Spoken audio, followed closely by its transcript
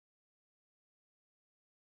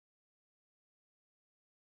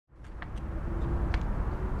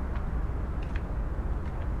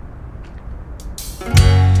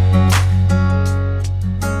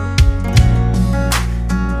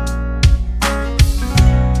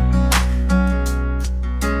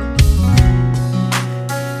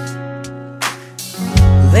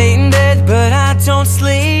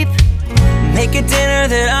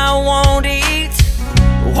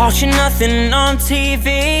watching nothing on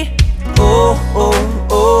TV. Oh, oh,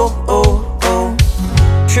 oh, oh, oh.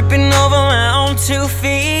 Tripping over my own 2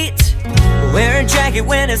 feet. Wear a jacket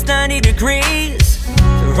when it's 90 degrees.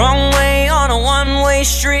 The wrong way on a one-way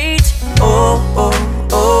street. Oh, oh,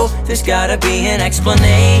 oh, there's gotta be an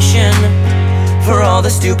explanation for all the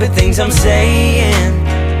stupid things I'm saying.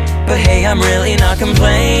 But hey, I'm really not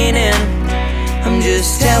complaining, I'm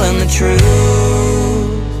just telling the truth.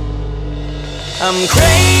 I'm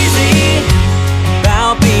crazy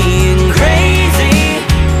about being crazy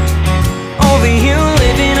over you,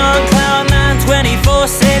 living on cloud 9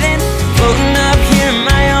 24/7, floating up here in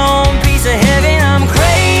my own piece of heaven. I'm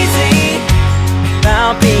crazy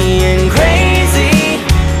about being crazy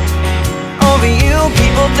over you.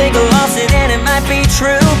 People think I lost it and it might be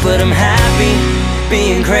true, but I'm happy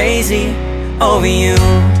being crazy over you.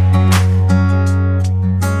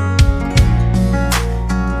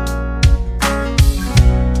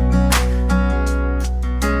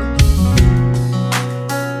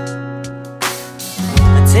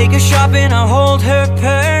 Take her shopping, I hold her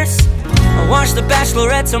purse. I watch The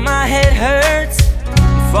Bachelorette till my head hurts.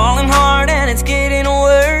 I'm falling hard and it's getting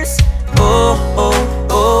worse. Oh, oh,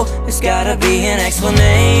 oh, there's gotta be an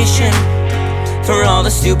explanation for all the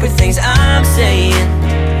stupid things I'm saying.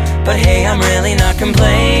 But hey, I'm really not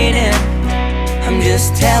complaining, I'm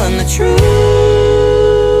just telling the truth.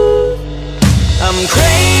 I'm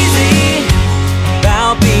crazy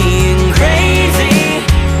about being crazy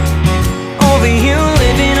over you,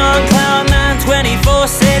 living on cloud 9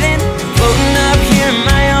 24/7, floating up here in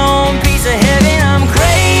my own piece of heaven. I'm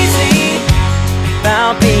crazy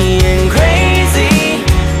about being crazy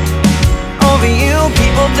over you.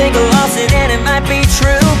 People think I lost it and it might be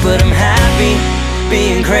true, but I'm happy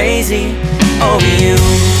being crazy over you.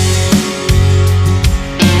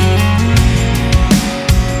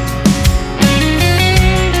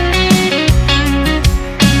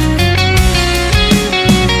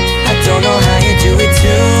 Don't know how you do it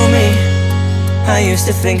to me. I used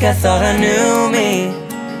to think I thought I knew me.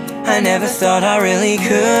 I never thought I really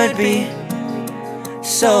could be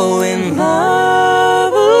so in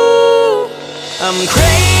love. Ooh. I'm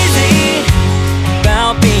crazy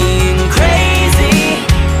about being crazy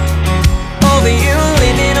over you,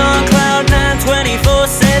 living on cloud 9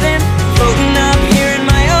 24/7, floating up here in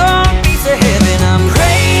my own piece of heaven. I'm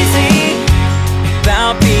crazy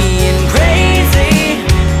about being crazy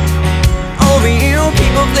over you.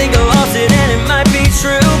 People think I lost it and it might be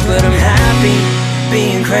true, but I'm happy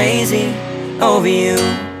being crazy over you.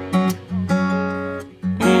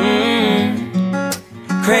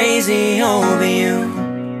 Crazy over you.